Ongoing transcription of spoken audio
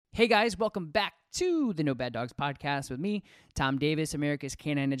Hey guys, welcome back to the No Bad Dogs podcast with me, Tom Davis, America's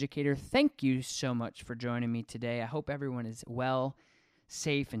Canine Educator. Thank you so much for joining me today. I hope everyone is well,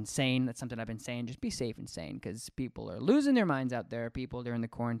 safe, and sane. That's something I've been saying. Just be safe and sane because people are losing their minds out there, people during the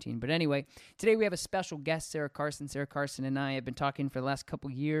quarantine. But anyway, today we have a special guest, Sara Carson. Sara Carson and I have been talking for the last couple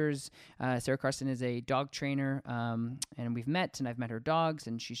years. Sara Carson is a dog trainer, and we've met, and I've met her dogs,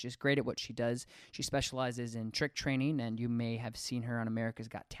 and she's just great at what she does. She specializes in trick training, and you may have seen her on America's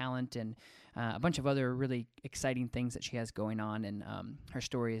Got Talent and a bunch of other really exciting things that she has going on, and her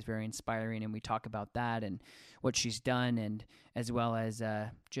story is very inspiring, and we talk about that and what she's done, and as well as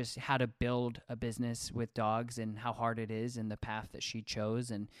just how to build a business with dogs and how hard it is and the path that she chose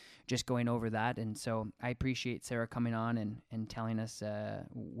and just going over that. And so I appreciate Sara coming on and telling us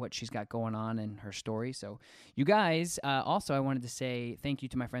what she's got going on and her story. So you guys, also I wanted to say thank you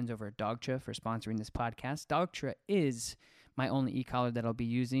to my friends over at Dogtra for sponsoring this podcast. Dogtra is my only e-collar that I'll be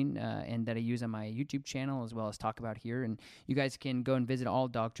using and that I use on my YouTube channel as well as talk about here. And you guys can go and visit all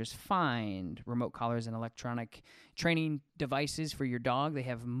Dogtra's fine remote collars and electronic training devices for your dog. They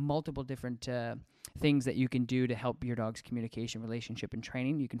have multiple different things that you can do to help your dog's communication, relationship, and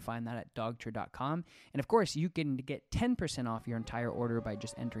training. You can find that at dogtra.com. And of course, you can get 10% off your entire order by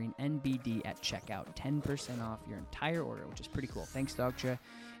just entering NBD at checkout. 10% off your entire order, which is pretty cool. Thanks, Dogtra.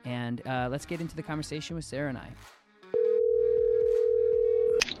 And let's get into the conversation with Sara and I.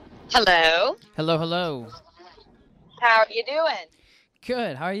 Hello. Hello. How are you doing?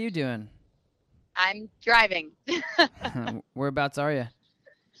 Good. How are you doing? I'm driving. Whereabouts are you?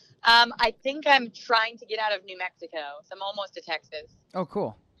 I think I'm trying to get out of New Mexico, so I'm almost to Texas. Oh,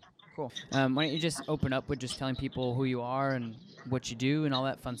 cool. Why don't you just open up with just telling people who you are and what you do and all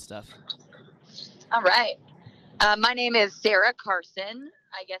that fun stuff. All right. My name is Sara Carson.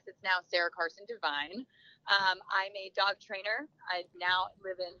 I guess it's now Sara Carson Devine. I'm a dog trainer. I now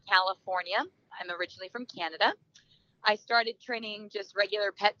live in California. I'm originally from Canada. I started training just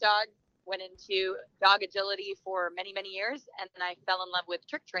regular pet dogs, went into dog agility for many, many years, and then I fell in love with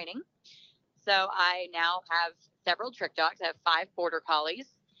trick training. So I now have several trick dogs. I have 5 border collies.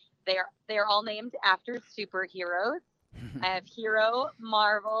 They are all named after superheroes. I have Hero,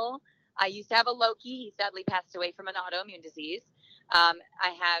 Marvel. I used to have a Loki. He sadly passed away from an autoimmune disease.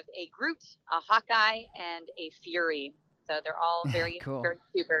 I have a Groot, a Hawkeye, and a Fury. So they're all very, cool. very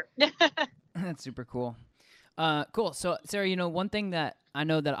super. That's super cool. Cool. So, Sara, one thing that I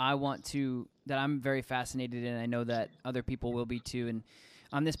know that that I'm very fascinated in, I know that other people will be too. And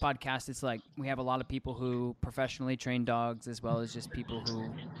on this podcast, it's like we have a lot of people who professionally train dogs as well as just people who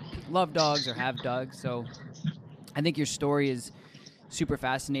love dogs or have dogs. So I think your story is super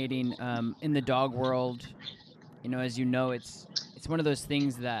fascinating in the dog world. As you know, it's one of those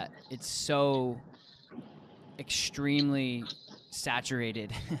things that it's so extremely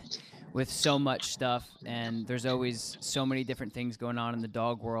saturated with so much stuff, and there's always so many different things going on in the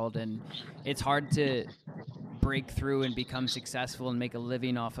dog world, and it's hard to break through and become successful and make a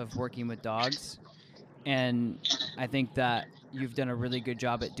living off of working with dogs. And I think that you've done a really good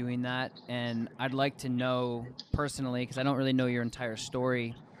job at doing that, and I'd like to know personally, because I don't really know your entire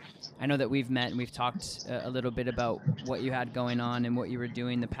story. I know that we've met and we've talked a little bit about what you had going on and what you were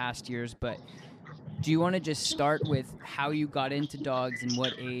doing the past years, but do you want to just start with how you got into dogs and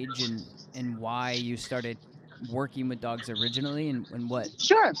what age and why you started working with dogs originally and what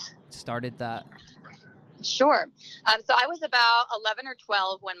Sure. started that? Sure. So I was about 11 or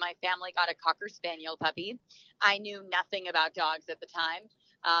 12 when my family got a Cocker Spaniel puppy. I knew nothing about dogs at the time,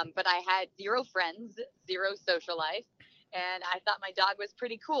 but I had 0 friends, 0 social life, and I thought my dog was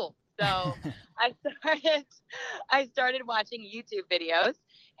pretty cool. So I started watching YouTube videos,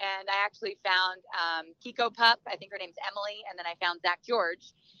 and I actually found Kiko Pup. I think her name's Emily, and then I found Zach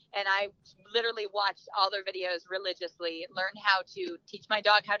George. And I literally watched all their videos religiously, learned how to teach my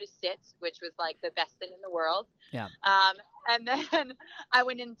dog how to sit, which was like the best thing in the world. Yeah. And then I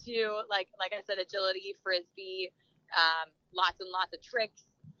went into, like I said, agility, frisbee, lots and lots of tricks,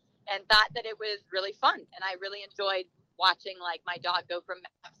 and thought that it was really fun. And I really enjoyed watching like my dog go from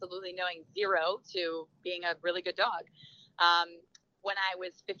absolutely knowing 0 to being a really good dog. When I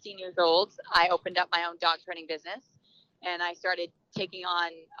was 15 years old, I opened up my own dog training business, and I started taking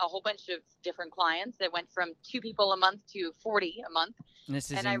on a whole bunch of different clients that went from 2 people a month to 40 a month. This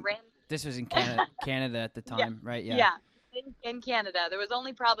was in Canada at the time, yeah, right? Yeah. In Canada. There was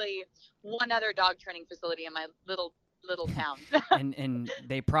only probably one other dog training facility in my little town. and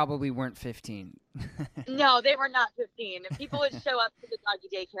they probably weren't 15. No, they were not 15. People would show up to the doggy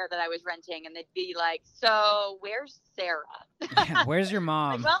daycare that I was renting, and they'd be like, "So, where's Sara?" Yeah, where's your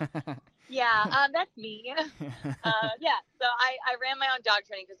mom? Like, well, Yeah, that's me. Yeah, so I ran my own dog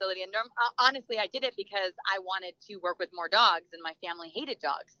training facility, and honestly, I did it because I wanted to work with more dogs, and my family hated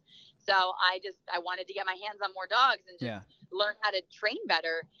dogs. So I wanted to get my hands on more dogs and just learn how to train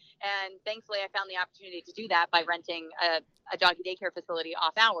better. And thankfully, I found the opportunity to do that by renting a doggy daycare facility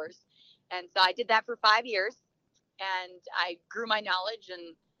off hours. And so I did that for 5 years, and I grew my knowledge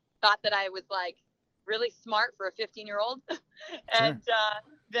and thought that I was like really smart for a 15-year-old. And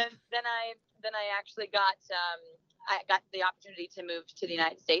then I actually got the opportunity to move to the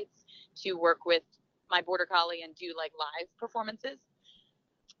United States to work with my border collie and do like live performances.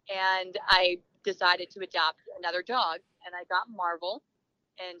 And I decided to adopt another dog, and I got Marvel,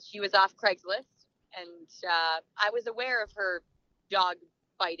 and she was off Craigslist, and I was aware of her dog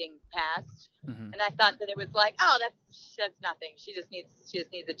biting past, and I thought that it was like, oh, that's nothing. She just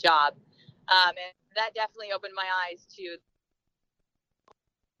needs a job, and that definitely opened my eyes to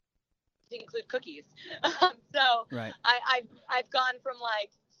include cookies. So I've gone from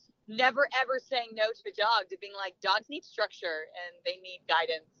like never ever saying no to a dog to being like, dogs need structure and they need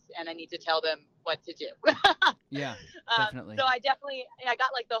guidance, and I need to tell them what to do. Yeah, definitely. So I got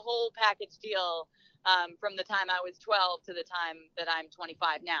like the whole package deal from the time I was 12 to the time that I'm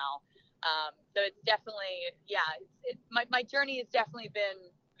 25 now. So it's definitely, my journey has definitely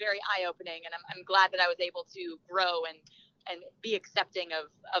been very eye-opening, and I'm glad that I was able to grow and be accepting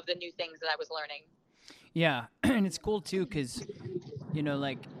of the new things that I was learning. Yeah, and it's cool too because, you know,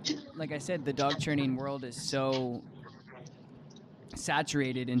 like I said, the dog training world is so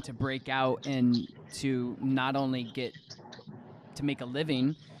saturated, and to break out and to not only get to make a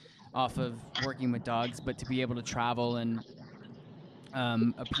living off of working with dogs, but to be able to travel and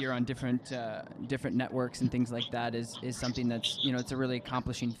appear on different networks and things like that is something that's, you know, it's a really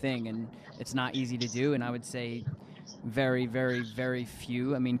accomplishing thing, and it's not easy to do. And I would say very, very, very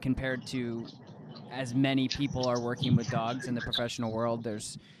few. I mean, compared to as many people are working with dogs in the professional world,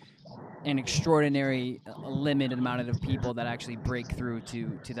 there's an extraordinary limited amount of people that actually break through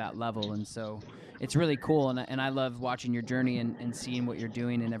to that level. And so it's really cool, and I love watching your journey and seeing what you're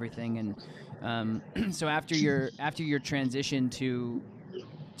doing and everything. And so after your transition to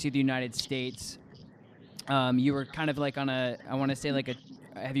the United States, you were kind of like on a, I want to say like a,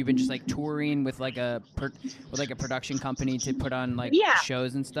 have you been just like touring with like a production company to put on like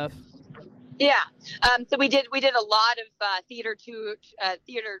shows and stuff? Yeah. So we did a lot of theater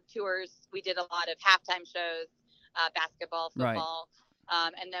tours. We did a lot of halftime shows, basketball, football.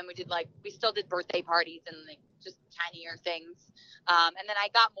 Right. And then we still did birthday parties and like just tinier things. And then I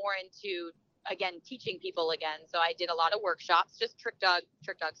got more into, again, teaching people again. So I did a lot of workshops, just trick dog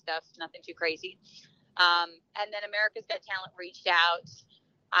stuff, nothing too crazy. And then America's Got Talent reached out.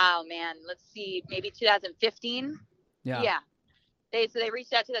 Oh man, let's see, maybe 2015. Yeah. They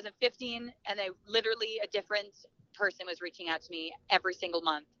reached out 2015, and they literally, a different person was reaching out to me every single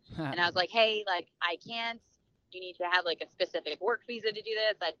month. And I was like, hey, like, I can't, you need to have like a specific work visa to do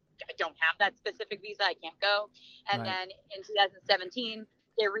this. I don't have that specific visa. I can't go. And then in 2017,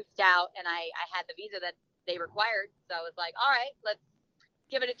 they reached out, and I had the visa that they required. So I was like, all right, let's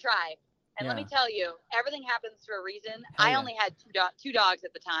give it a try. And let me tell you, everything happens for a reason. I only had two dogs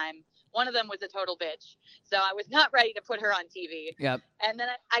at the time. One of them was a total bitch. So I was not ready to put her on TV. Yep. And then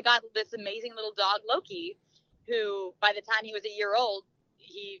I got this amazing little dog, Loki, who by the time he was a year old,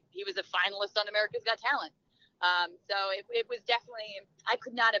 he was a finalist on America's Got Talent. So it was definitely, I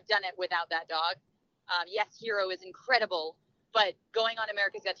could not have done it without that dog. Yes, Hero is incredible, but going on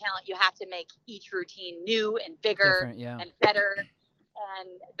America's Got Talent, you have to make each routine new and bigger and better. And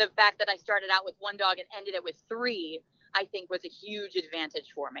the fact that I started out with one dog and ended it with three, I think was a huge advantage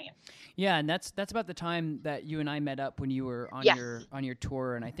for me. Yeah, and that's about the time that you and I met up when you were on your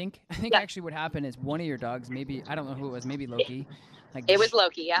tour. And I think actually what happened is one of your dogs, maybe, I don't know who it was, maybe Loki. Like it was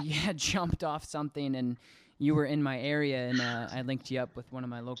Loki, yeah. Yeah, jumped off something, and you were in my area, and I linked you up with one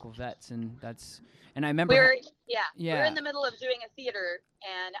of my local vets, and I remember we were in the middle of doing a theater,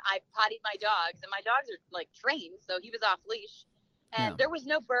 and I pottied my dogs, and my dogs are like trained, so he was off leash. And there was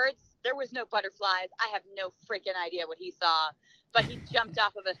no birds. There was no butterflies. I have no freaking idea what he saw. But he jumped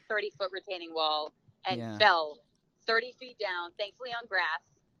off of a 30-foot retaining wall and fell 30 feet down, thankfully on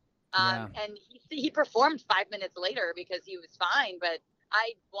grass. And he performed 5 minutes later because he was fine. But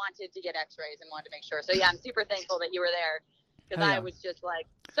I wanted to get x-rays and wanted to make sure. So, I'm super thankful that you were there because I was just like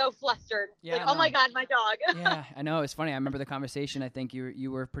so flustered. Yeah, like, oh, my God, my dog. Yeah, I know. It's funny. I remember the conversation. I think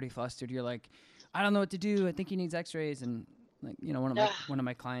you were pretty flustered. You're like, I don't know what to do. I think he needs x-rays. And like, you know, one of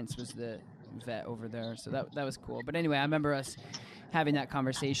my clients was the vet over there, so that was cool. But anyway, I remember us having that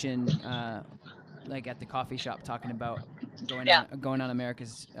conversation like at the coffee shop talking about going Yeah. on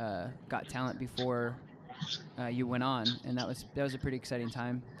America's Got Talent before you went on, and that was a pretty exciting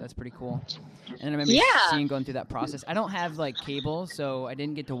time. That's pretty cool. And then I remember Yeah. seeing going through that process. I don't have like cable, so I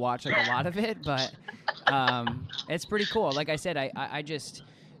didn't get to watch like a lot of it, but it's pretty cool. Like I said, I just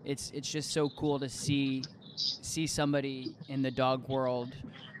it's just so cool to see somebody in the dog world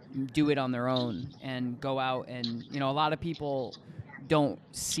do it on their own and go out, and a lot of people don't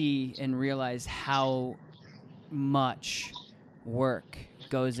see and realize how much work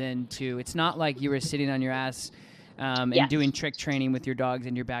goes into. It's not like you were sitting on your ass and Yes. doing trick training with your dogs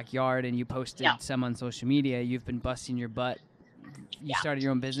in your backyard and you posted No. some on social media. You've been busting your butt. You Yeah. started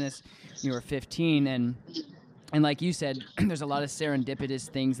your own business. You were 15, and like you said, there's a lot of serendipitous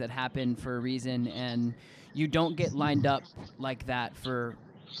things that happen for a reason, and you don't get lined up like that for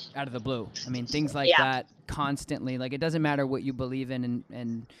out of the blue. I mean, things like Yeah. that constantly. Like, it doesn't matter what you believe in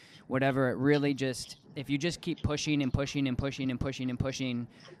and whatever. It really just, if you just keep pushing and pushing and pushing and pushing and pushing,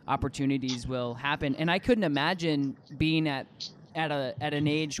 opportunities will happen. And I couldn't imagine being at an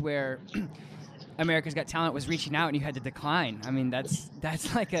age where America's Got Talent was reaching out and you had to decline. I mean,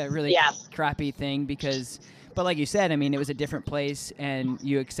 that's like a really crappy thing but like you said, I mean, it was a different place and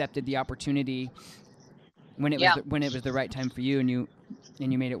you accepted the opportunity when it was the right time for you, and you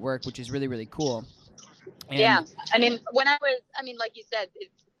made it work, which is really, really cool. And I mean, like you said,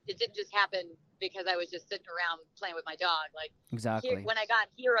 it didn't just happen because I was just sitting around playing with my dog. Like, exactly. When I got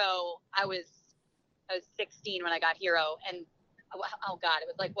Hero, I was 16 when I got Hero, and oh God, it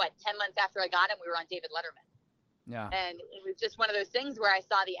was like 10 months after I got him, we were on David Letterman. Yeah. And it was just one of those things where I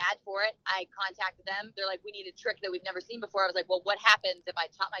saw the ad for it. I contacted them. They're like, we need a trick that we've never seen before. I was like, well, what happens if I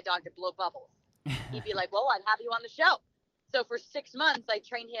taught my dog to blow bubbles? He'd be like, well, I'd have you on the show. So for 6 months, I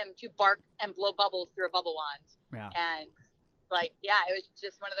trained him to bark and blow bubbles through a bubble wand. Yeah. And it was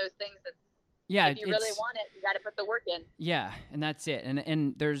just one of those things that if you really want it, you got to put the work in. Yeah, and that's it.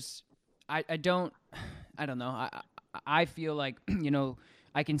 And there's, I don't know. I feel like,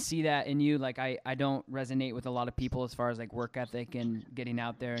 I can see that in you. Like, I don't resonate with a lot of people as far as like work ethic and getting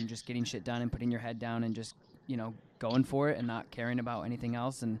out there and just getting shit done and putting your head down and just, going for it and not caring about anything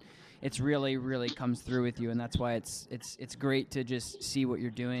else. And it's really, really comes through with you. And that's why it's great to just see what you're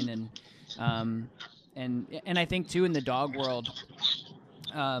doing. And I think too, in the dog world,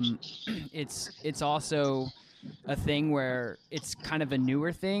 it's also a thing where it's kind of a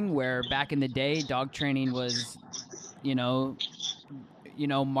newer thing where back in the day, dog training was,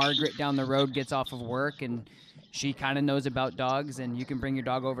 Margaret down the road gets off of work and she kind of knows about dogs, and you can bring your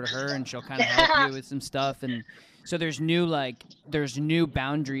dog over to her and she'll kind of help you with some stuff. And so there's new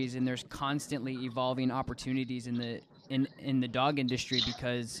boundaries, and there's constantly evolving opportunities in the dog industry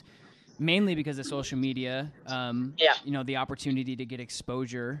mainly because of social media, the opportunity to get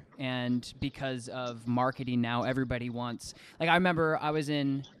exposure, and because of marketing now, everybody wants, like, I remember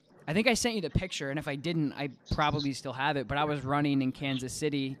I think I sent you the picture, and if I didn't, I probably still have it, but I was running in Kansas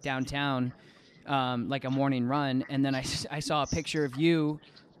City downtown, like a morning run, and then I saw a picture of you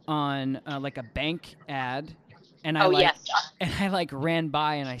on like a bank ad, and I ran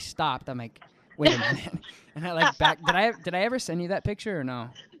by and I stopped. I'm like, wait a minute. And I like back. Did I ever send you that picture or no?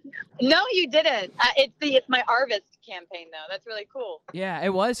 No, you didn't. It's my Arvist campaign though. That's really cool. Yeah,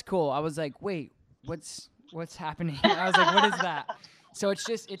 it was cool. I was like, wait, what's happening? I was like, what is that? So it's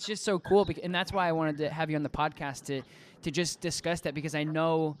just so cool, and that's why I wanted to have you on the podcast to just discuss that, because I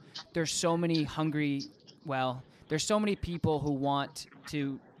know there's so many there's so many people who want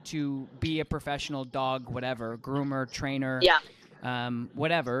to be a professional dog, whatever, groomer, trainer,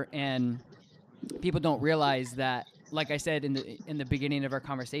 whatever, and people don't realize that, like I said in the beginning of our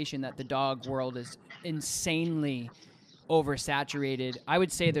conversation, that the dog world is insanely oversaturated. I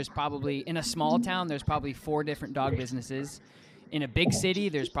would say there's probably, in a small town, there's probably 4 different dog businesses. In a big city,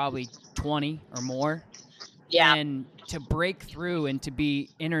 there's probably 20 or more. Yeah. And to break through and to be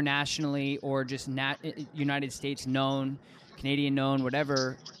internationally or just United States known, Canadian known,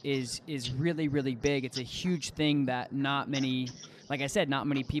 whatever, is really, really big. It's a huge thing that not many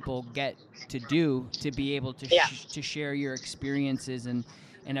people get to do, to be able to to share your experiences and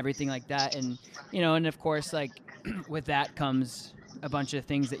everything like that. And, and of course, like, with that comes a bunch of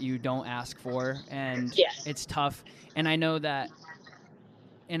things that you don't ask for, and it's tough. And I know that,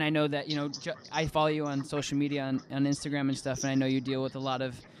 I follow you on social media, on Instagram and stuff, and I know you deal with a lot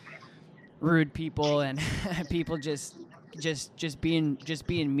of rude people and people just being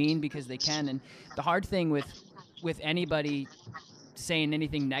mean because they can. And the hard thing with anybody saying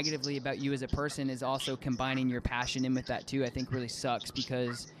anything negatively about you as a person is also combining your passion in with that too. I think really sucks,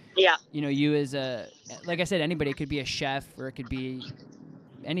 because you as like I said, anybody, it could be a chef, or it could be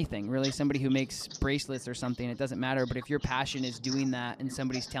anything really, somebody who makes bracelets or something, it doesn't matter. But if your passion is doing that and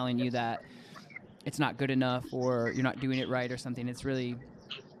somebody's telling you that it's not good enough or you're not doing it right or something, it's really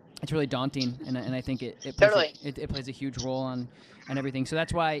daunting, and I think it plays Totally. it plays a huge role on everything. So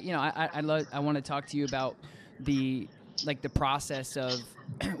that's why I want to talk to you about the process of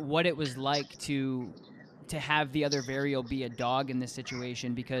what it was like to have the other variable be a dog in this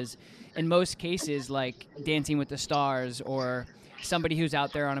situation, because in most cases, like Dancing with the Stars or somebody who's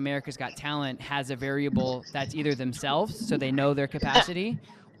out there on America's Got Talent has a variable that's either themselves, so they know their capacity,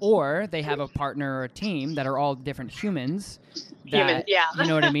 or they have a partner or a team that are all different humans Humans, that, yeah. you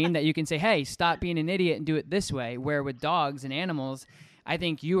know what I mean, that you can say, hey, stop being an idiot and do it this way. Where with dogs and animals, I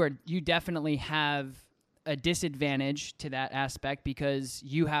think you definitely have a disadvantage to that aspect, because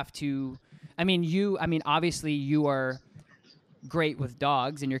you have to, obviously you are great with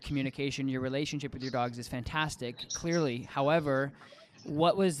dogs and your communication, your relationship with your dogs is fantastic, clearly. However,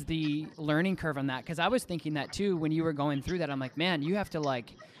 what was the learning curve on that? Because I was thinking that too when you were going through that. I'm like, man, you have to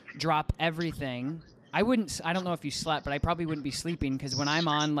like drop everything. I don't know if you slept, but I probably wouldn't be sleeping, because when I'm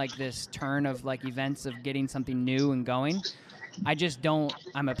on like this turn of like events of getting something new and going,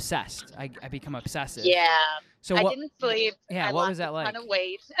 I'm obsessed. I become obsessive. Yeah. So I didn't sleep. Yeah, I what lost was that a like? ton of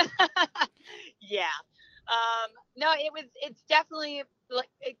weight. Yeah. No, it's definitely like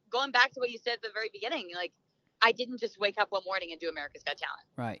going back to what you said at the very beginning. Like, I didn't just wake up one morning and do America's Got Talent.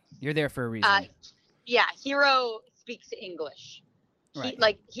 Right. You're there for a reason. Yeah. Hero speaks English.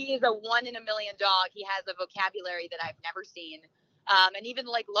 Right. He is a 1 in a million dog. He has a vocabulary that I've never seen. And even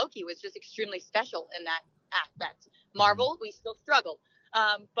like Loki was just extremely special in that aspect. Marvel, we still struggle.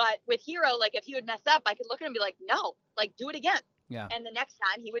 But with Hero, like if he would mess up, I could look at him and be like, no, like do it again. Yeah. And the next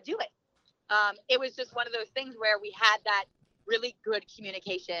time he would do it. It was just one of those things where we had that really good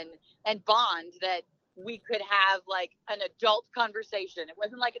communication and bond that we could have like an adult conversation. It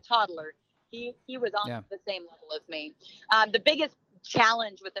wasn't like a toddler. He was on the same level as me. The biggest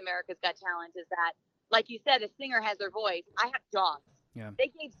challenge with America's Got Talent is that, like you said, a singer has their voice. I have dogs. Yeah.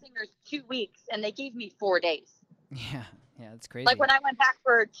 They gave singers 2 weeks and they gave me 4 days. Yeah. Yeah, that's crazy. Like when I went back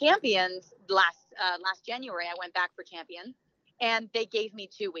for Champions last January, I went back for Champions and they gave me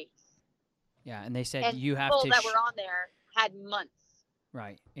 2 weeks. Yeah, and they said and you have people to that were on there had months.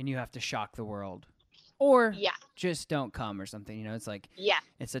 Right, and you have to shock the world, or just don't come or something. You know, it's like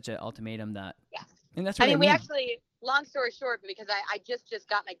it's such an ultimatum that. Yeah. And that's what I mean. We actually, long story short, because I just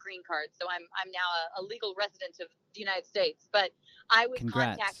got my green card, so I'm now a legal resident of the United States. But I was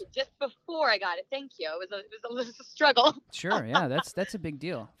contacted just before I got it. Thank you. It was a little struggle. Sure, yeah, that's a big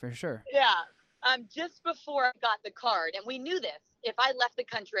deal for sure. Yeah, just before I got the card, and we knew this. If I left the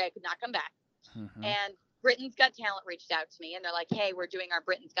country, I could not come back. Mm-hmm. And Britain's Got Talent reached out to me, and they're like, "Hey, we're doing our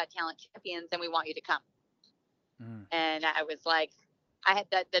Britain's Got Talent Champions, and we want you to come." And I was like, "I had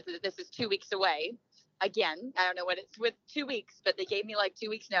that. This is 2 weeks away." Again, I don't know what it's with 2 weeks, but they gave me like 2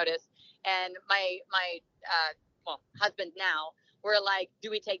 weeks notice. And my husband now, we're like,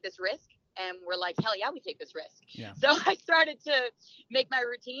 "Do we take this risk?" And we're like, "Hell yeah, we take this risk." Yeah. So I started to make my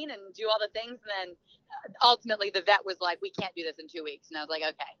routine and do all the things, and then ultimately the vet was like, "We can't do this in 2 weeks." And I was like,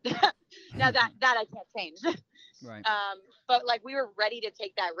 "Okay." Now that I can't change. Right. But like we were ready to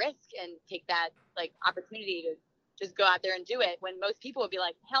take that risk and take that like opportunity to just go out there and do it, when most people would be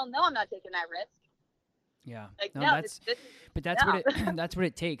like, "Hell no, I'm not taking that risk." Yeah. Like, that's what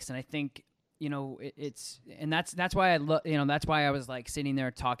it takes. And I think, you know, that's why that's why I was like sitting there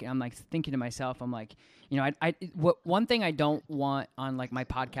talking. I'm like thinking to myself, I'm like, you know, one thing I don't want on like my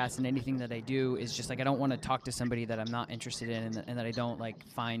podcast and anything that I do is just like, I don't want to talk to somebody that I'm not interested in and that I don't like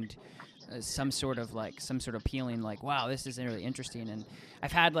find some sort of appealing, like, wow, this is really interesting. And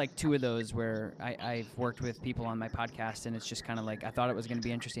I've had like 2 of those where I've worked with people on my podcast, and it's just kind of like, I thought it was going to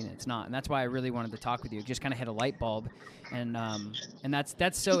be interesting, and it's not. And that's why I really wanted to talk with you. It just kind of hit a light bulb, and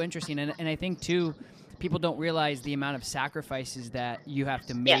that's so interesting. And I think too, people don't realize the amount of sacrifices that you have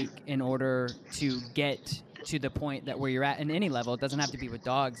to make in order to get to the point that where you're at in any level. It doesn't have to be with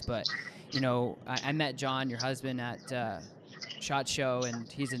dogs, but you know, I met John, your husband, at SHOT Show,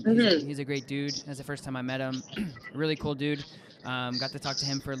 and he's a great dude. That's the first time I met him. Really cool dude. Got to talk to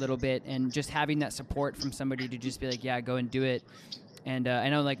him for a little bit, and just having that support from somebody to just be like, yeah, go and do it. And I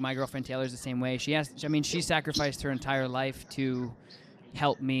know like my girlfriend Taylor's the same way. She sacrificed her entire life to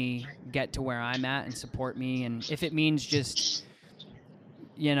help me get to where I'm at and support me. And if it means just,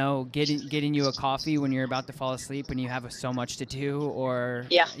 you know, getting you a coffee when you're about to fall asleep and you have so much to do, or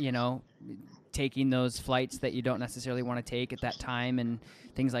you know, taking those flights that you don't necessarily want to take at that time and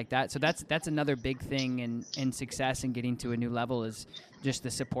things like that. So that's another big thing in success and getting to a new level, is just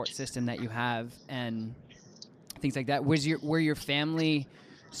the support system that you have and things like that. Were your family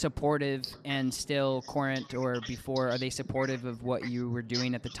supportive and still current, or before, are they supportive of what you were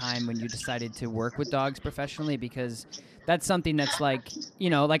doing at the time when you decided to work with dogs professionally? Because that's something that's like,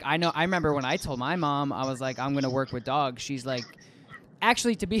 like I remember when I told my mom I was like, I'm going to work with dogs. She's like,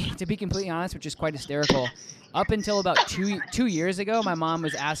 actually, to be completely honest, which is quite hysterical, up until about 2 years ago, my mom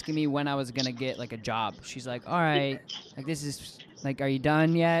was asking me when I was gonna get like a job. She's like, "All right, like this is like, are you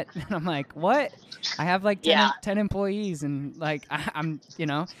done yet?" And I'm like, "What? I have like 10, Yeah. 10 employees, and like I'm,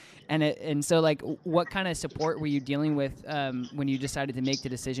 and so like, what kind of support were you dealing with when you decided to make the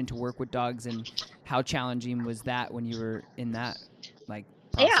decision to work with dogs, and how challenging was that when you were in that like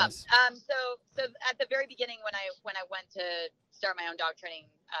Yeah. process? So at the very beginning, when I went to start my own dog training,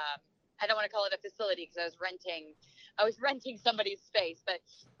 I don't want to call it a facility because I was renting somebody's space. But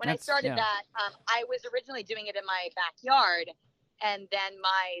when I started that, I was originally doing it in my backyard, and then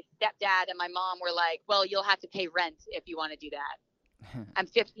my stepdad and my mom were like, "Well, you'll have to pay rent if you want to do that." I'm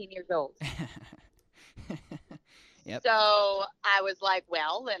 15 years old. Yep. So I was like,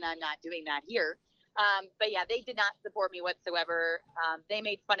 "Well, then I'm not doing that here." But yeah, they did not support me whatsoever. They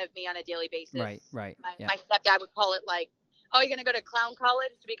made fun of me on a daily basis. Right. My stepdad would call it like, "Oh, you're going to go to clown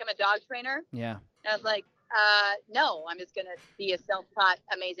college to become a dog trainer?" Yeah. And I was like, no, I'm just going to be a self-taught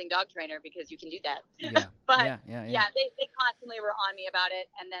amazing dog trainer because you can do that. Yeah. But yeah, they constantly were on me about it.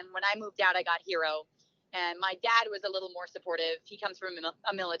 And then when I moved out, I got Hero. And my dad was a little more supportive. He comes from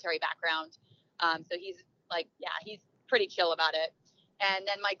a military background. So he's like, he's pretty chill about it. And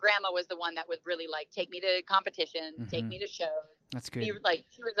then my grandma was the one that would really like take me to competitions, take me to shows. That's good. She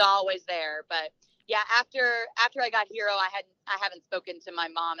was always there. But yeah, after I got Hero, I haven't spoken to my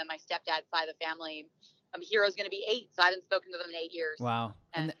mom and my stepdad's side of the family. Hero's going to be 8, so I haven't spoken to them in 8 years. Wow.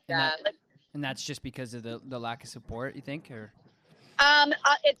 And that's just because of the lack of support, you think, or?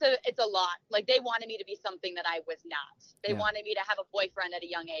 It's a lot. Like, they wanted me to be something that I was not. They wanted me to have a boyfriend at a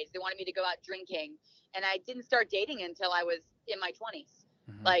young age. They wanted me to go out drinking, and I didn't start dating until I was in my 20s.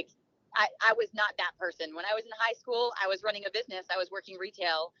 Mm-hmm. Like, I was not that person. When I was in high school, I was running a business. I was working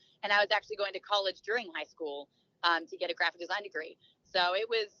retail, and I was actually going to college during high school to get a graphic design degree. So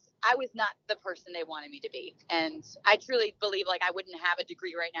I was not the person they wanted me to be. And I truly believe like I wouldn't have a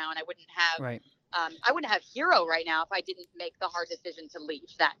degree right now, and I wouldn't have Hero right now if I didn't make the hard decision to leave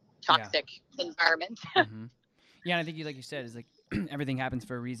that toxic environment. Mm-hmm. Yeah, and I think like you said, is like everything happens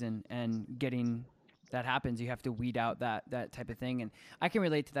for a reason, and getting that happens, you have to weed out that type of thing. And I can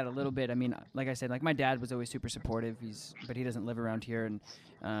relate to that a little bit. I mean, like I said, like my dad was always super supportive. But he doesn't live around here.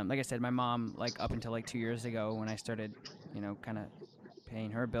 And like I said, my mom, like up until like 2 years ago when I started, kind of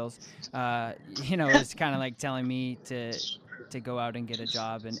paying her bills, was kind of like telling me to go out and get a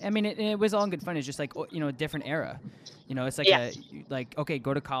job. And I mean, it was all in good fun. It's just like, a different era. It's like okay,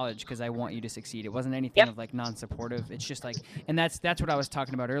 go to college because I want you to succeed. It wasn't anything of like non-supportive. It's just like, and that's what I was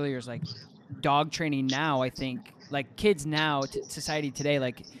talking about earlier, is like dog training now. I think like kids now, society today,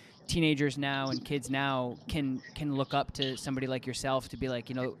 like teenagers now and kids now can look up to somebody like yourself to be like,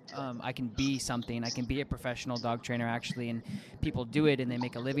 I can be something. I can be a professional dog trainer actually, and people do it and they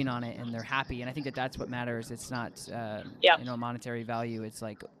make a living on it and they're happy. And I think that's what matters. It's not monetary value. It's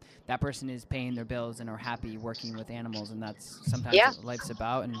like that person is paying their bills and are happy working with animals, and that's sometimes what life's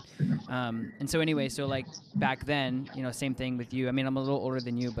about. And so anyway, so like back then, same thing with you. I mean, I'm a little older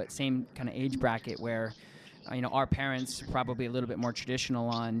than you, but same kind of age bracket where our parents probably a little bit more traditional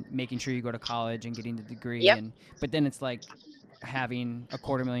on making sure you go to college and getting the degree. But then it's like having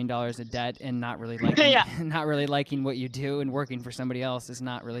 $250,000 of debt and not really liking not really liking what you do, and working for somebody else is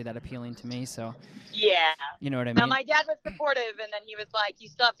not really that appealing to me. So you know what I mean? Now, my dad was supportive, and then he was like, you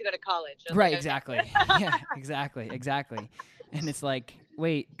still have to go to college. Right, like, exactly. Yeah, exactly. And it's like,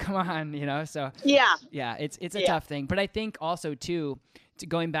 wait, come on, so it's a tough thing. But I think also too,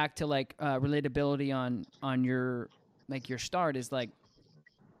 going back to like relatability on your like your start is like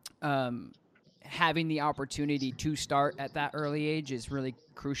having the opportunity to start at that early age is really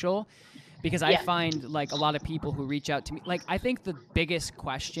crucial, because I find like a lot of people who reach out to me, like I think the biggest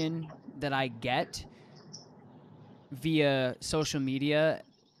question that I get via social media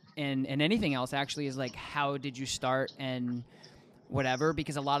and anything else actually is like, how did you start and whatever,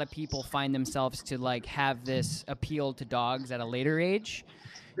 because a lot of people find themselves to like have this appeal to dogs at a later age.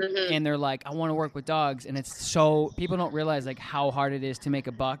 Mm-hmm. And they're like, I want to work with dogs. And it's so, people don't realize like how hard it is to make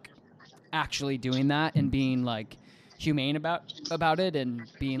a buck actually doing that and being like humane about it, and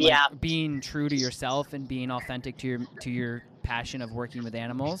being like being true to yourself and being authentic to your passion of working with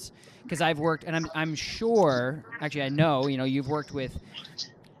animals. Because I've worked, and I'm sure, actually I know, you've worked with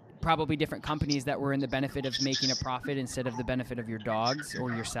probably different companies that were in the benefit of making a profit instead of the benefit of your dogs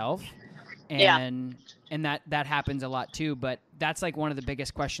or yourself. and that happens a lot too. But that's like one of the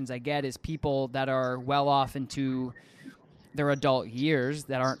biggest questions I get is people that are well off into their adult years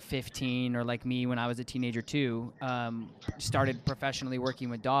that aren't 15 or like me when I was a teenager too, started professionally working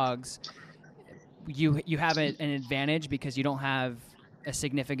with dogs. You have an advantage because you don't have a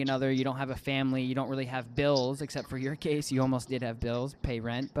significant other, you don't have a family, you don't really have bills, except for your case, you almost did have bills, pay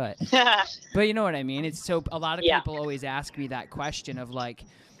rent, but you know what I mean? It's so a lot of Yeah. people always ask me that question of like,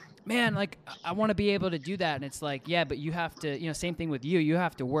 man, like I want to be able to do that. And it's like, yeah, but you have to, you know, same thing with you. You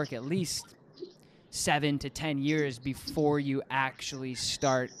have to work at least 7 to 10 years before you actually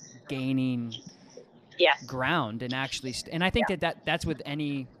start gaining Yes. ground and actually, and I think that's with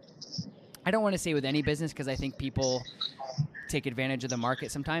any, I don't want to say with any business because I think people take advantage of the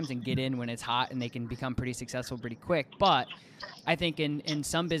market sometimes and get in when it's hot and they can become pretty successful pretty quick. But I think in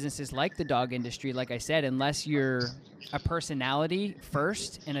some businesses like the dog industry, like I said, unless you're a personality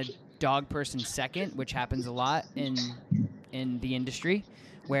first and a dog person second, which happens a lot in the industry,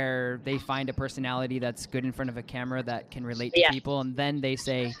 where they find a personality that's good in front of a camera that can relate to Yeah. people, and then they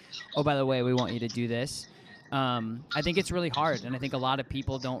say, "Oh, by the way, we want you to do this." I think it's really hard, and I think a lot of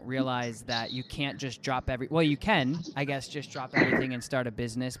people don't realize that you can't just drop well, you can, I guess, just drop everything and start a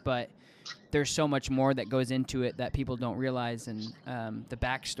business, but there's so much more that goes into it that people don't realize, and the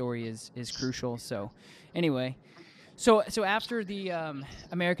backstory is crucial. So, anyway, so after the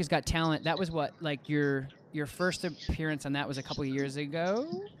America's Got Talent, that was what, like your first appearance on that was a couple of years ago.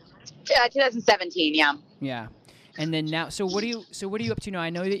 2017. Yeah. Yeah. And then now, so what are you up to now? I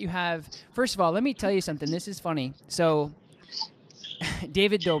know that you have. First of all, let me tell you something. This is funny. So,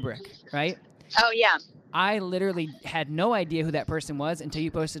 David Dobrik, right? Oh yeah. I literally had no idea who that person was until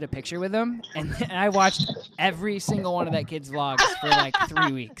you posted a picture with him, and I watched every single one of that kid's vlogs for like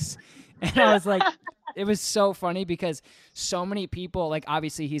 3 weeks, and I was like, it was so funny because so many people, like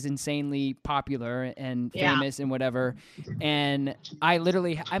obviously he's insanely popular and famous and whatever, and I'm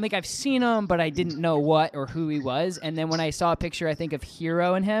like, I've seen him, but I didn't know what or who he was, and then when I saw a picture, I think of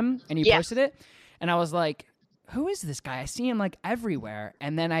Hero and him, and you posted it, and I was like, who is this guy? I see him like everywhere.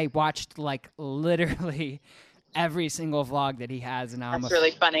 And then I watched like literally every single vlog that he has. And that's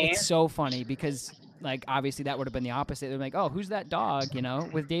really funny. It's so funny because like obviously that would have been the opposite. They're like, oh, who's that dog? You know,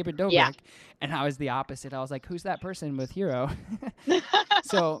 with David Dobrik. Yeah. And I was the opposite. I was like, who's that person with Hero?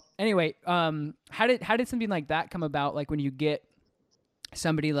 So anyway, how did something like that come about? Like when you get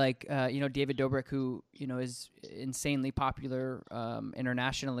somebody like David Dobrik, who is insanely popular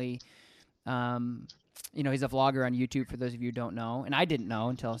internationally. He's a vlogger on YouTube, for those of you who don't know, and I didn't know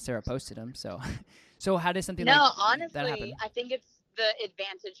until Sara posted him. So how does something like that happen? Honestly, I think it's the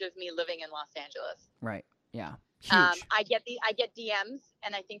advantage of me living in Los Angeles. Right. Yeah. Huge. I get DMs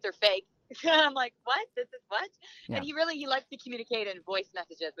and I think they're fake. I'm like, what? This is what? Yeah. And he likes to communicate in voice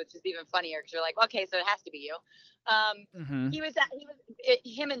messages, which is even funnier because you're like, okay, so it has to be you.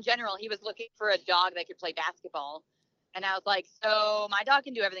 Him in general, he was looking for a dog that could play basketball. And I was like, so my dog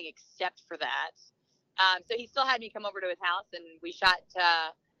can do everything except for that. So he still had me come over to his house and we shot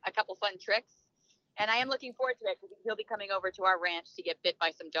a couple fun tricks. And I am looking forward to it because he'll be coming over to our ranch to get bit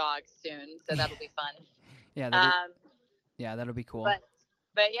by some dogs soon. So that'll be fun. That'll be cool.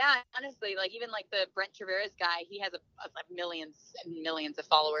 But yeah, honestly, like even like the Brent Traveras guy, he has like millions and millions of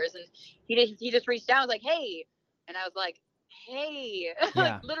followers. And he just reached out and was like, hey. And I was like, hey.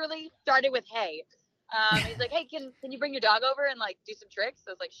 Like literally started with hey. He's like, hey, can you bring your dog over and like do some tricks?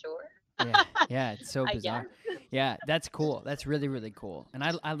 I was like, sure. Yeah, it's so bizarre. Yeah, that's cool. That's really, really cool. And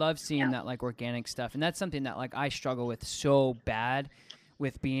I love seeing that like organic stuff. And that's something that like I struggle with so bad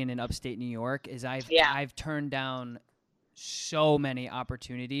with being in upstate New York is I've turned down so many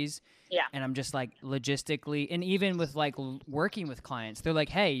opportunities. Yeah. And I'm just like logistically, and even with like working with clients, they're like,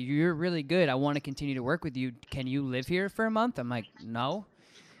 hey, you're really good. I want to continue to work with you. Can you live here for a month? I'm like, no.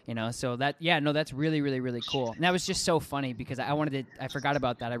 So that's really, really, really cool. And that was just so funny because I forgot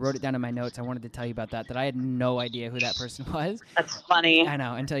about that. I wrote it down in my notes. I wanted to tell you about that I had no idea who that person was. That's funny. I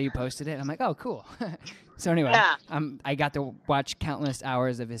know, until you posted it. I'm like, oh, cool. So anyway, I got to watch countless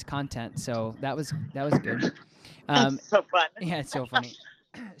hours of his content. So that was good. That's so fun. Yeah, it's so funny.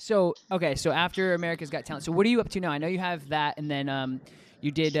 So, okay. So after America's Got Talent, so what are you up to now? I know you have that. And then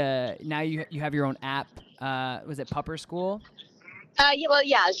you did, now you have your own app. Was it Pupper School?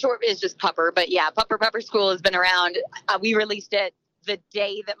 Short is just Pupper, but yeah, Pupper School has been around. We released it the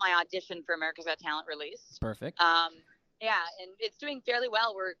day that my audition for America's Got Talent released. Perfect. And it's doing fairly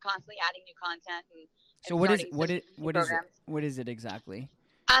well. We're constantly adding new content so what is it exactly?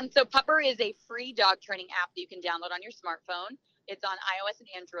 So Pupper is a free dog training app that you can download on your smartphone. It's on iOS and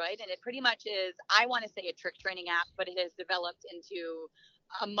Android, and it pretty much is, I want to say, a trick training app, but it has developed into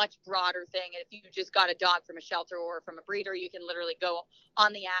a much broader thing. If you just got a dog from a shelter or from a breeder, you can literally go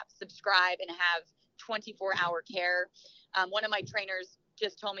on the app, subscribe, and have 24-hour care. One of my trainers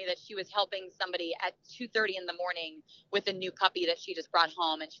just told me that she was helping somebody at 2:30 in the morning with a new puppy that she just brought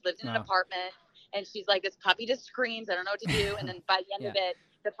home, and she lived in an apartment, and she's like, this puppy just screams, I don't know what to do. And then by the end of it,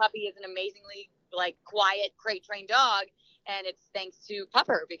 the puppy is an amazingly like quiet, crate trained dog. And it's thanks to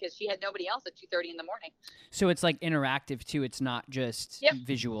Pupper, because she had nobody else at 2:30 in the morning. So it's like interactive too. It's not just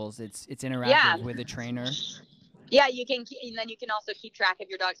visuals. It's interactive with a trainer. Yeah, you can, and then you can also keep track of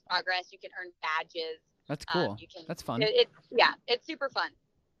your dog's progress. You can earn badges. That's cool. That's fun. It's super fun.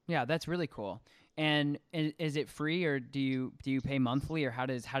 Yeah, that's really cool. And is it free, or do you pay monthly, or how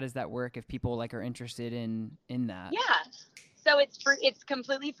does that work if people like are interested in that? Yeah. So it's free. It's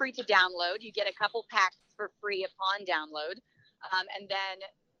completely free to download. You get a couple packs for free upon download. And then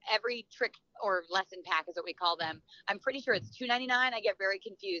every trick or lesson pack is what we call them. I'm pretty sure it's $2.99. I get very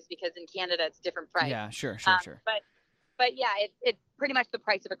confused because in Canada it's different price. Yeah, sure. But yeah, it's pretty much the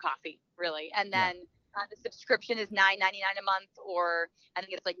price of a coffee, really. And then the subscription is $9.99 a month, or I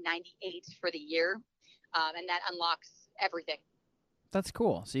think it's like $98 for the year. And that unlocks everything. That's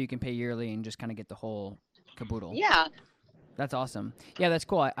cool. So you can pay yearly and just kind of get the whole caboodle. Yeah. That's awesome. Yeah, that's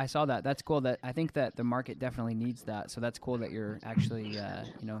cool. I saw that. That's cool. That I think that the market definitely needs that. So that's cool that you're actually,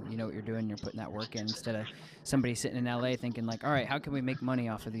 you know what you're doing. You're putting that work in instead of somebody sitting in LA thinking like, all right, how can we make money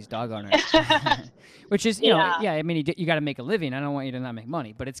off of these dog owners? Which is, you know, I mean, you got to make a living. I don't want you to not make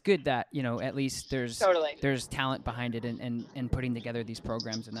money, but it's good that, you know, at least there's talent behind it and putting together these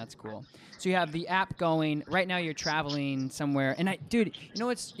programs, and that's cool. So you have the app going right now. You're traveling somewhere, and you know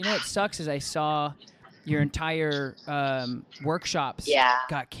what sucks is I saw your entire workshops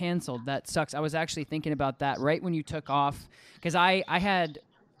got canceled. That sucks. I was actually thinking about that right when you took off, because I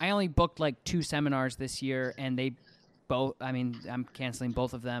only booked like 2 seminars this year, and I'm canceling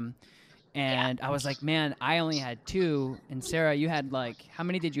both of them. And I was like, man, I only had 2. And Sarah, you had like, how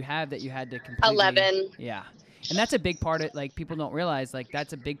many did you have that you had to completely? 11. Yeah. And that's a big part of, like, people don't realize, like,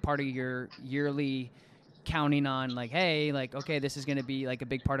 that's a big part of your yearly counting on, like, hey, like, okay, this is going to be like a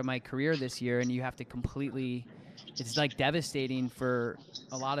big part of my career this year, and you have to completely, it's like devastating for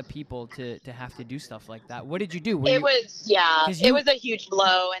a lot of people to have to do stuff like that. What did you do? It was a huge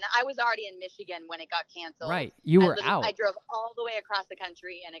blow, and I was already in Michigan when it got canceled. Right, you were out. I drove all the way across the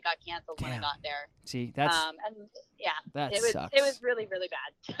country, and it got canceled when I got there. See, that sucks. It was really, really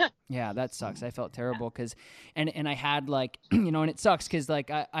bad. Yeah, that sucks. I felt terrible because, and I had like, you know, and it sucks because like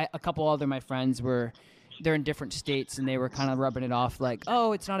a couple other my friends they're in different states, and they were kind of rubbing it off like,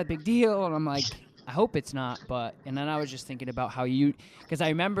 oh, it's not a big deal. And I'm like, I hope it's not. And then I was just thinking about how because I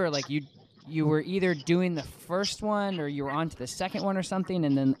remember like you were either doing the first one or you were on to the second one or something,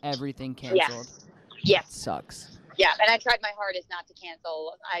 and then everything canceled. Yes. It sucks. Yeah. And I tried my hardest not to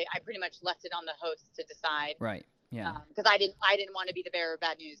cancel. I pretty much left it on the host to decide. Right. Yeah. Because I didn't want to be the bearer of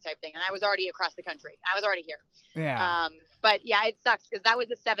bad news type thing. And I was already across the country. I was already here. Yeah. But yeah, it sucks because that was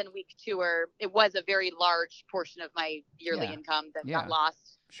a 7-week tour. It was a very large portion of my yearly income that got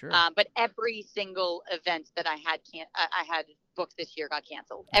lost. Sure. But every single event that I had booked this year got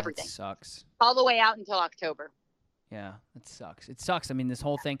canceled. Everything. That sucks. All the way out until October. Yeah, it sucks. It sucks. I mean, this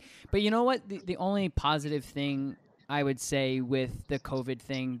whole thing. But you know what? The only positive thing I would say with the COVID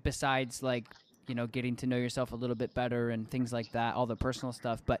thing, besides like, you know, getting to know yourself a little bit better and things like that, all the personal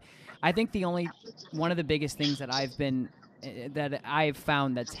stuff. But I think one of the biggest things that I've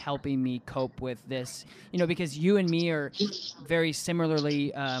found that's helping me cope with this, you know, because you and me are very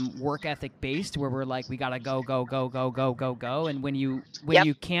similarly work ethic based, where we're like, we gotta go. And when you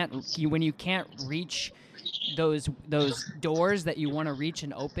can't reach those doors that you want to reach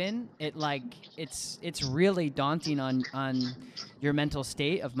and open, it's really daunting on your mental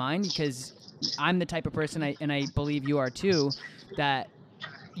state of mind, because I'm the type of person, and I believe you are too, that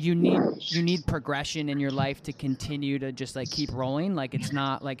you need progression in your life to continue to just like keep rolling. Like, it's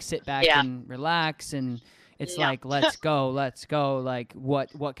not like sit back and relax, and it's like, let's go. Like,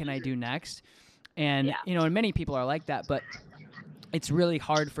 what can I do next? And you know, and many people are like that, but it's really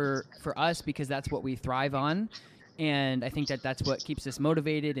hard for us because that's what we thrive on. And I think that's what keeps us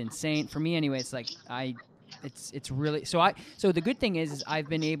motivated and sane. For me anyway, it's like it's really, so the good thing is I've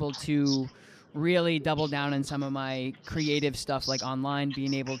been able to really double down on some of my creative stuff, like online,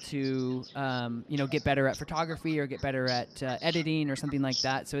 being able to, you know, get better at photography or get better at editing or something like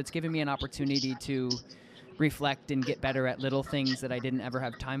that. So it's given me an opportunity to reflect and get better at little things that I didn't ever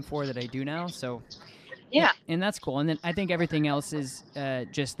have time for that I do now. So yeah, and that's cool. And then I think everything else is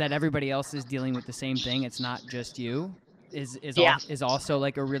just that everybody else is dealing with the same thing. It's not just you. Is also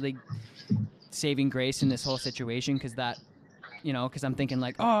like a really saving grace in this whole situation, because that you know, because I'm thinking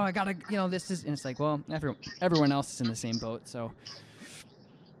like, oh, I gotta, you know, this is, and it's like, well, everyone else is in the same boat, so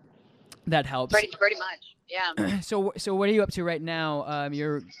that helps. Pretty much, yeah. So what are you up to right now?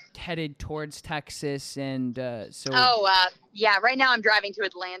 You're headed towards Texas, and yeah. Right now, I'm driving to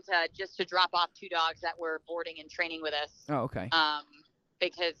Atlanta just to drop off 2 dogs that were boarding and training with us. Oh, okay.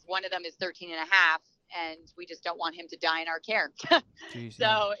 Because one of them is 13 and a half, and we just don't want him to die in our care. Jeez,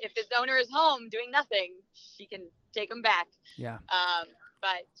 so if his owner is home doing nothing, she can take him back. Yeah.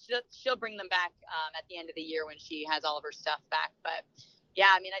 But she'll bring them back at the end of the year when she has all of her stuff back. But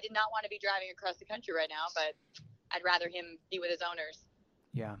yeah, I mean, I did not want to be driving across the country right now, but I'd rather him be with his owners.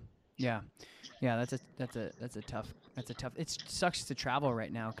 Yeah. That's a tough. It sucks to travel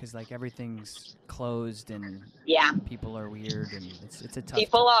right now because like everything's closed and people are weird and it's a tough.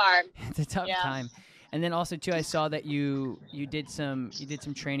 People are. It's a tough time. And then also too, I saw that you did some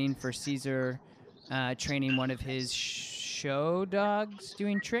training for Caesar, training one of his show dogs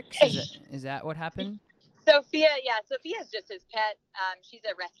doing tricks. Is that what happened? Sophia's just his pet. She's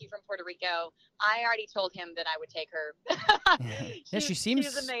a rescue from Puerto Rico. I already told him that I would take her.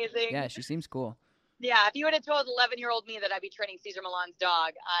 She's amazing. Yeah, she seems cool. Yeah, if you would have told 11-year-old me that I'd be training Cesar Millan's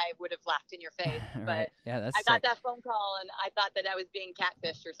dog, I would have laughed in your face. Right. But I got that phone call and I thought that I was being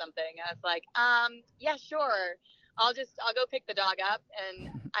catfished or something. I was like, yeah, sure. I'll go pick the dog up.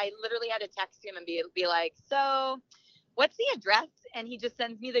 And I literally had to text him and be like, so what's the address? And he just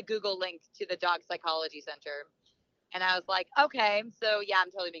sends me the Google link to the dog psychology center. And I was like, okay, so yeah, I'm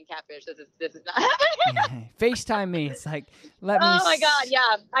totally being catfished. This is not. FaceTime me. It's like, let me. Oh my God,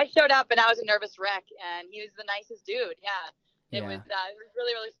 yeah. I showed up and I was a nervous wreck, and he was the nicest dude. Yeah, it was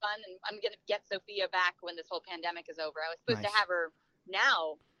really, really fun, and I'm gonna get Sophia back when this whole pandemic is over. I was supposed to have her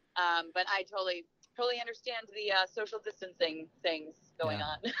now, but I totally understand the social distancing things going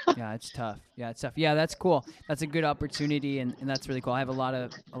on. Yeah, it's tough. Yeah, that's cool. That's a good opportunity, and that's really cool. I have a lot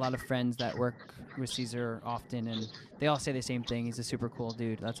of friends that work with Caesar often, and they all say the same thing. He's a super cool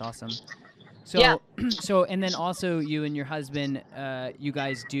dude. That's awesome. So and then also you and your husband, you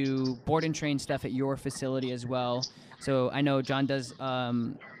guys do board and train stuff at your facility as well. So I know John does.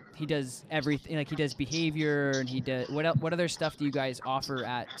 He does everything. Like he does behavior, and he does what other stuff do you guys offer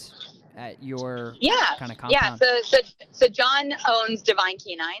at your kind of compound? So John owns Devine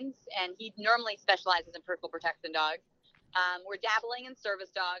Canines, and he normally specializes in personal protection dogs. We're dabbling in service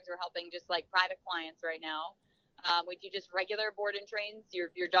dogs. We're helping just like private clients right now. We do just regular board and trains.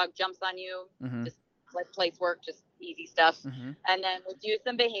 Your dog jumps on you, just let place work, just easy stuff. And then we do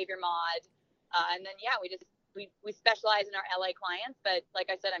some behavior mod. And then we specialize in our LA clients. But like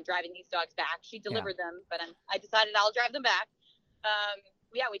I said, I'm driving these dogs back. She delivered them, but I decided I'll drive them back.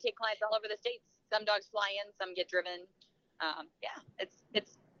 We take clients all over the States. Some dogs fly in, some get driven.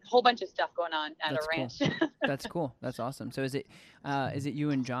 It's a whole bunch of stuff going on at our ranch. Cool. That's cool. That's awesome. So is it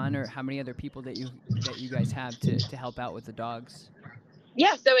you and John, or how many other people that you guys have to help out with the dogs?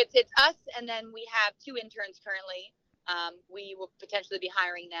 Yeah, so it's us, and then we have 2 interns currently. We will potentially be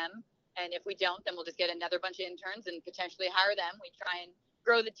hiring them, and if we don't, then we'll just get another bunch of interns and potentially hire them. We try and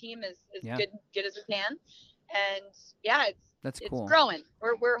grow the team as good as we can, and it's cool. Growing.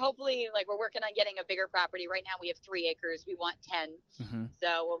 We're hopefully we're working on getting a bigger property. Right now we have 3 acres. We want 10.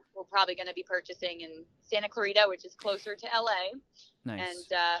 So we're probably going to be purchasing in Santa Clarita, which is closer to LA. Nice.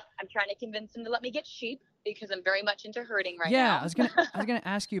 And I'm trying to convince him to let me get sheep because I'm very much into herding right now. Yeah, I was gonna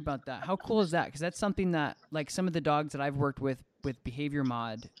ask you about that. How cool is that? Because that's something that like some of the dogs that I've worked with behavior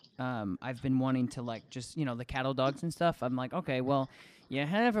mod, I've been wanting to like just the cattle dogs and stuff. I'm like, okay, well. You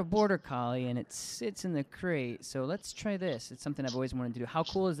have a border collie and it sits in the crate, so let's try this. It's something I've always wanted to do. How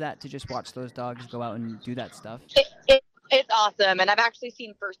cool is that to just watch those dogs go out and do that stuff? It's awesome, and I've actually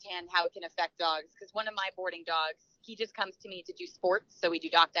seen firsthand how it can affect dogs, because one of my boarding dogs, he just comes to me to do sports. So we do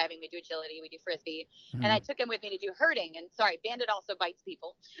dock diving, we do agility, we do frisbee, and I took him with me to do herding. And Bandit also bites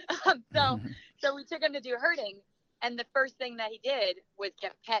people. So we took him to do herding, and the first thing that he did was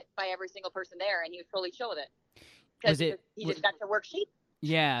get pet by every single person there, and he was totally chill with it. Because he just got to work sheep.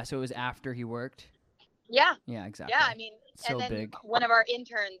 Yeah, so it was after he worked? Yeah. Yeah, exactly. Yeah, I mean, so and then big. One of our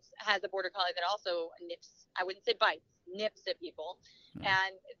interns has a border collie that also nips, I wouldn't say bites, nips at people.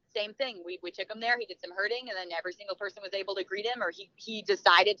 And same thing. We took him there, he did some herding, and then every single person was able to greet him, or he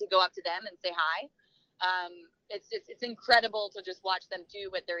decided to go up to them and say hi. It's incredible to just watch them do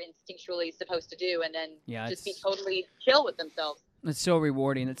what they're instinctually supposed to do, and then just be totally chill with themselves. It's so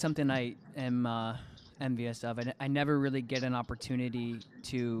rewarding. It's something I am envious of. I never really get an opportunity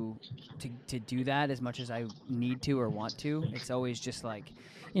to do that as much as I need to or want to. It's always just like,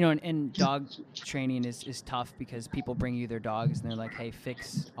 and dog training is tough because people bring you their dogs and they're like, hey,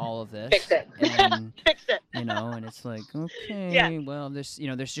 fix all of Fix this. it. And, Fix it. and it's like, Yeah. okay, well, there's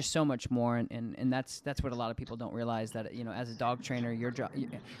just so much more. And that's what a lot of people don't realize, that, as a dog trainer, your job,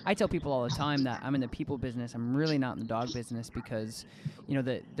 I tell people all the time that I'm in the people business. I'm really not in the dog business because,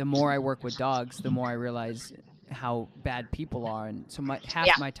 the more I work with dogs, the more I realize how bad people are. And so half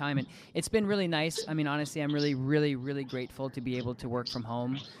my time, and it's been really nice. I mean, honestly, I'm really, really, really grateful to be able to work from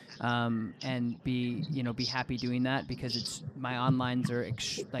home, and be happy doing that, because my onlines are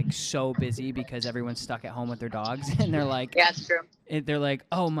like so busy because everyone's stuck at home with their dogs and they're like, Yeah, it's true. they're like,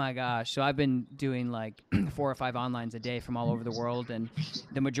 oh my gosh. So I've been doing like 4 or 5 onlines a day from all over the world, and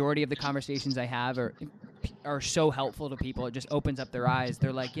the majority of the conversations I have are so helpful to people. It just opens up their eyes.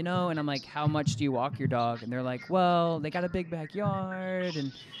 They're like, and I'm like, how much do you walk your dog? And they're like, well, they got a big backyard.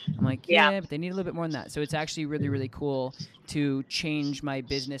 And I'm like, yeah, but they need a little bit more than that. So it's actually really, really cool to change my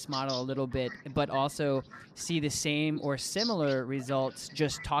business model a little bit, but also see the same or similar results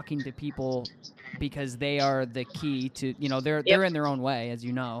just talking to people, because they are the key to, they're in their own way, as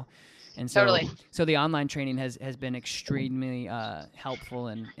you know. And so, Totally. so the online training has been extremely helpful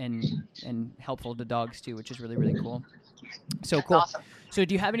and helpful to dogs too, which is really, really cool. So That's cool. Awesome. So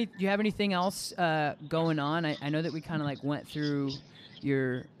do you have anything else going on? I know that we kind of like went through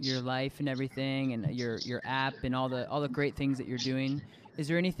your life and everything, and your app and all the great things that you're doing. Is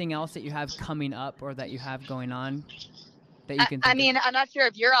there anything else that you have coming up or that you have going on that you can think I mean, I'm not sure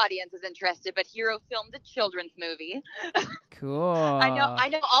if your audience is interested, but Hero filmed a children's movie. Cool. I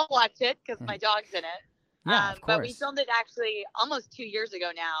know I'll watch it because my dog's in it. Yeah, of course. But we filmed it actually almost 2 years ago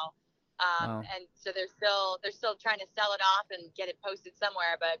now. Wow. And so they're still trying to sell it off and get it posted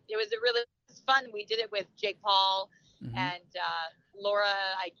somewhere. But it was fun. We did it with Jake Paul and Laura.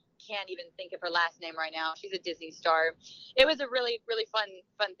 I can't even think of her last name right now. She's a Disney star. It was a really, really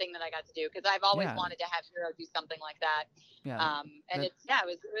fun thing that I got to do, because I've always wanted to have Hero do something like that. Yeah. And it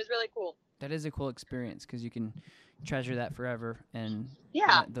was really cool. That is a cool experience, because you can treasure that forever, and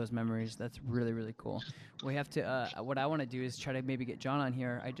those memories. That's really, really cool. We have to. What I want to do is try to maybe get John on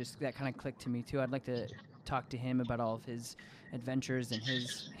here. That kind of clicked to me too. I'd like to talk to him about all of his adventures and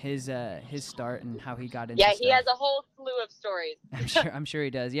his start and how he got into. Yeah, he has a whole slew of stories. I'm sure he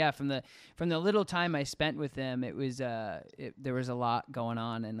does. Yeah, from the little time I spent with him, it was there was a lot going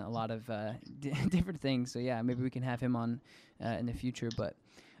on and a lot of different things. So yeah, maybe we can have him on in the future. But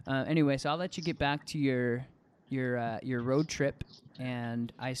anyway, so I'll let you get back to your road trip,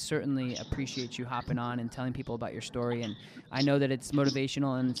 and I certainly appreciate you hopping on and telling people about your story. And I know that it's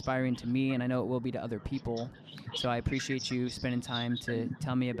motivational and inspiring to me, and I know it will be to other people. So I appreciate you spending time to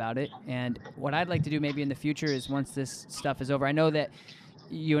tell me about it. And what I'd like to do maybe in the future is, once this stuff is over, I know that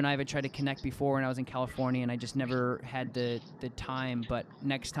you and I have tried to connect before when I was in California, and I just never had the time. But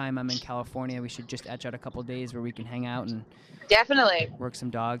next time I'm in California, we should just etch out a couple days where we can hang out and definitely work some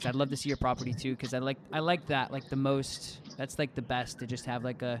dogs. I'd love to see your property too, because I like that, like the most. That's like the best, to just have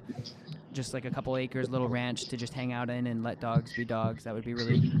like a couple acres, little ranch to just hang out in and let dogs be dogs. That would be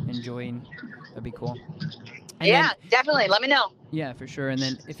really enjoying. That'd be cool. And then, definitely. Let me know. Yeah, for sure. And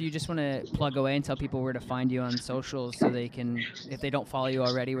then if you just want to plug away and tell people where to find you on socials, so they can, if they don't follow you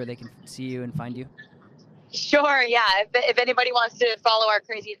already, where they can see you and find you. Sure. Yeah. If anybody wants to follow our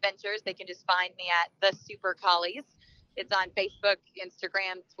crazy adventures, they can just find me at the Super Collies. It's on Facebook,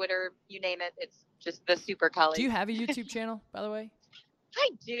 Instagram, Twitter, you name it. It's just the Super Collies. Do you have a YouTube channel, by the way? I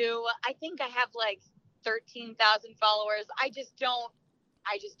do. I think I have like 13,000 followers. I just don't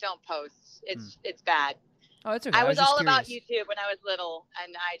post. It's bad. Oh, it's okay. I was all curious about YouTube when I was little,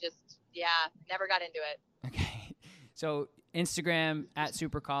 and I just never got into it. Okay. So Instagram at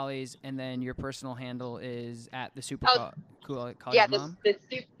Super Collies, and then your personal handle is at the Super Collies Mom?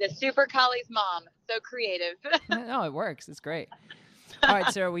 the Super Collies Mom. So creative. No, it works. It's great. All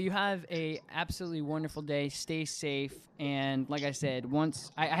right, Sarah, well, you have a absolutely wonderful day. Stay safe. And like I said,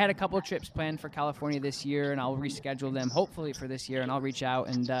 once I had a couple of trips planned for California this year, and I'll reschedule them hopefully for this year, and I'll reach out,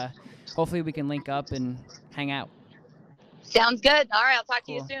 and hopefully we can link up and hang out. Sounds good. All right, I'll talk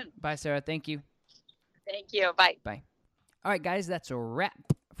to you soon. Bye, Sarah. Thank you. Thank you. Bye. Bye. All right, guys, that's a wrap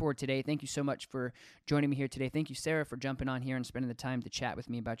for today. Thank you so much for joining me here today. Thank you, Sara, for jumping on here and spending the time to chat with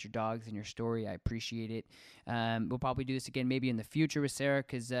me about your dogs and your story. I appreciate it. We'll probably do this again maybe in the future with Sara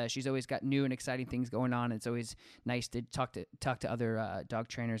because she's always got new and exciting things going on. It's always nice to talk to other dog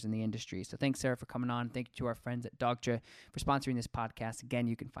trainers in the industry. So thanks, Sara, for coming on. Thank you to our friends at Dogtra for sponsoring this podcast. Again,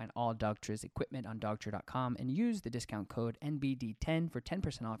 you can find all Dogtra's equipment on dogtra.com and use the discount code NBD10 for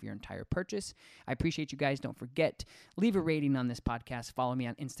 10% off your entire purchase. I appreciate you guys. Don't forget, leave a rating on this podcast. Follow me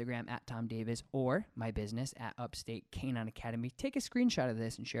on Instagram at Tom Davis or my business at Upstate Canine Academy. Take a screenshot of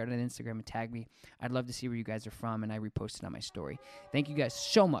this and share it on Instagram and tag me. I'd love to see where you guys are from, and I repost it on my story. Thank you guys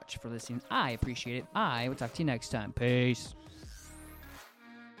so much for listening. I appreciate it. I will talk to you next time. Peace.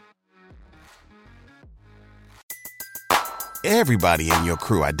 Everybody in your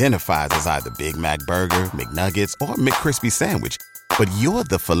crew identifies as either Big Mac Burger, McNuggets, or McCrispy Sandwich. But you're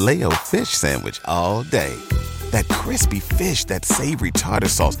the Filet-O-Fish Sandwich all day. That crispy fish, that savory tartar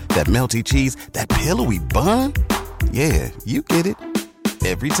sauce, that melty cheese, that pillowy bun. Yeah, you get it.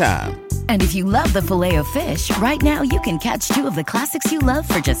 Every time. And if you love the Filet-O-Fish, right now you can catch two of the classics you love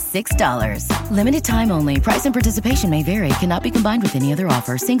for just $6. Limited time only. Price and participation may vary. Cannot be combined with any other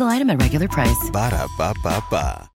offer. Single item at regular price. Ba-da-ba-ba-ba.